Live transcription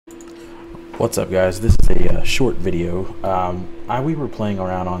What's up, guys? This is a short video. We were playing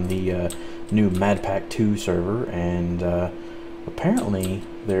around on the new MadPack 2 server, and apparently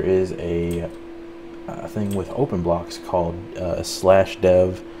there is a thing with open blocks called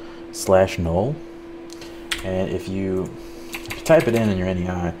 /dev/null, and if you type it in your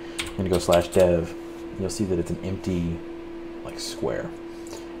NEI and you go /dev, you'll see that it's an empty square,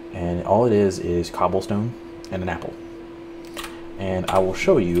 and all it is cobblestone and an apple. And I will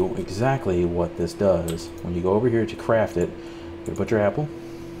show you exactly what this does. When you go over here to craft it, you put your apple,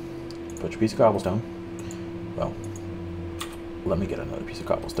 put your piece of cobblestone. Well, let me get another piece of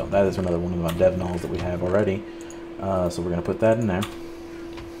cobblestone. That is another one of my dev nulls that we have already. So we're going to put that in there.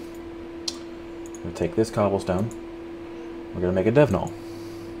 We're going to take this cobblestone. We're going to make a dev null.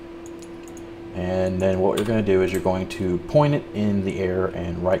 And then what you're going to do is you're going to point it in the air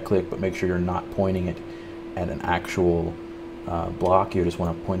and right click, but make sure you're not pointing it at an actual block. You just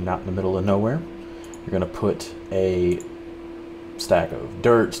want to point it out in the middle of nowhere. You're going to put a stack of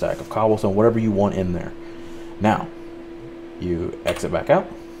dirt, stack of cobblestone, whatever you want in there. Now you exit back out,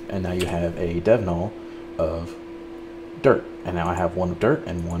 and now you have a dev null of dirt, and now I have one of dirt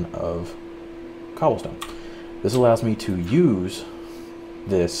and one of cobblestone. This allows me to use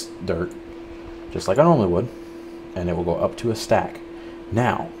this dirt just like I normally would, and it will go up to a stack.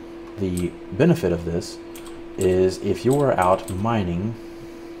 Now the benefit of this is if you are out mining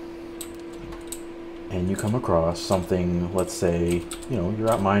and you come across something, let's say, you're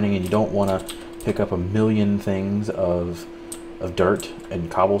out mining and you don't want to pick up a million things of dirt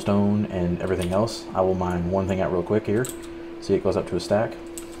and cobblestone and everything else. I will mine one thing out real quick here. See, it goes up to a stack.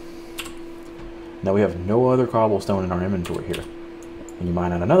 Now we have no other cobblestone in our inventory here. When you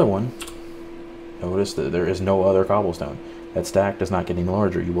mine out another one, notice that there is no other cobblestone. That stack does not get any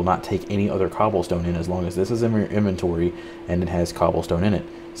larger. You will not take any other cobblestone in as long as this is in your inventory and it has cobblestone in it.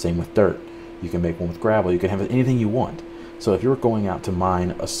 Same with dirt. You can make one with gravel. You can have anything you want. So if you're going out to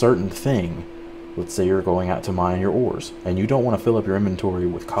mine a certain thing, let's say you're going out to mine your ores, and you don't want to fill up your inventory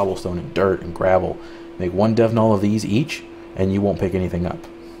with cobblestone and dirt and gravel, make one dev null of these each, and you won't pick anything up.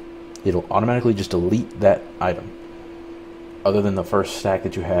 It'll automatically just delete that item, other than the first stack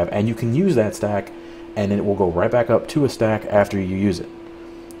that you have, and you can use that stack and then it will go right back up to a stack after you use it.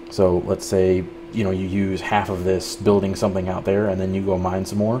 So let's say you use half of this building something out there, and then you go mine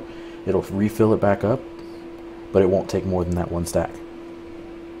some more. It'll refill it back up, but it won't take more than that one stack.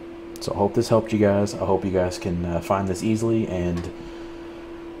 So I hope this helped you guys. I hope you guys can find this easily, and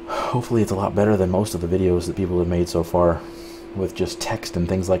hopefully it's a lot better than most of the videos that people have made so far with just text and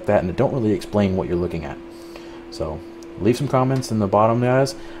things like that, and it don't really explain what you're looking at. So leave some comments in the bottom,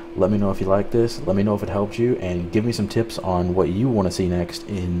 guys. Let me know if you like this. Let me know if it helped you, and give me some tips on what you want to see next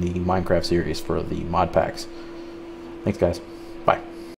in the Minecraft series for the mod packs. Thanks, guys.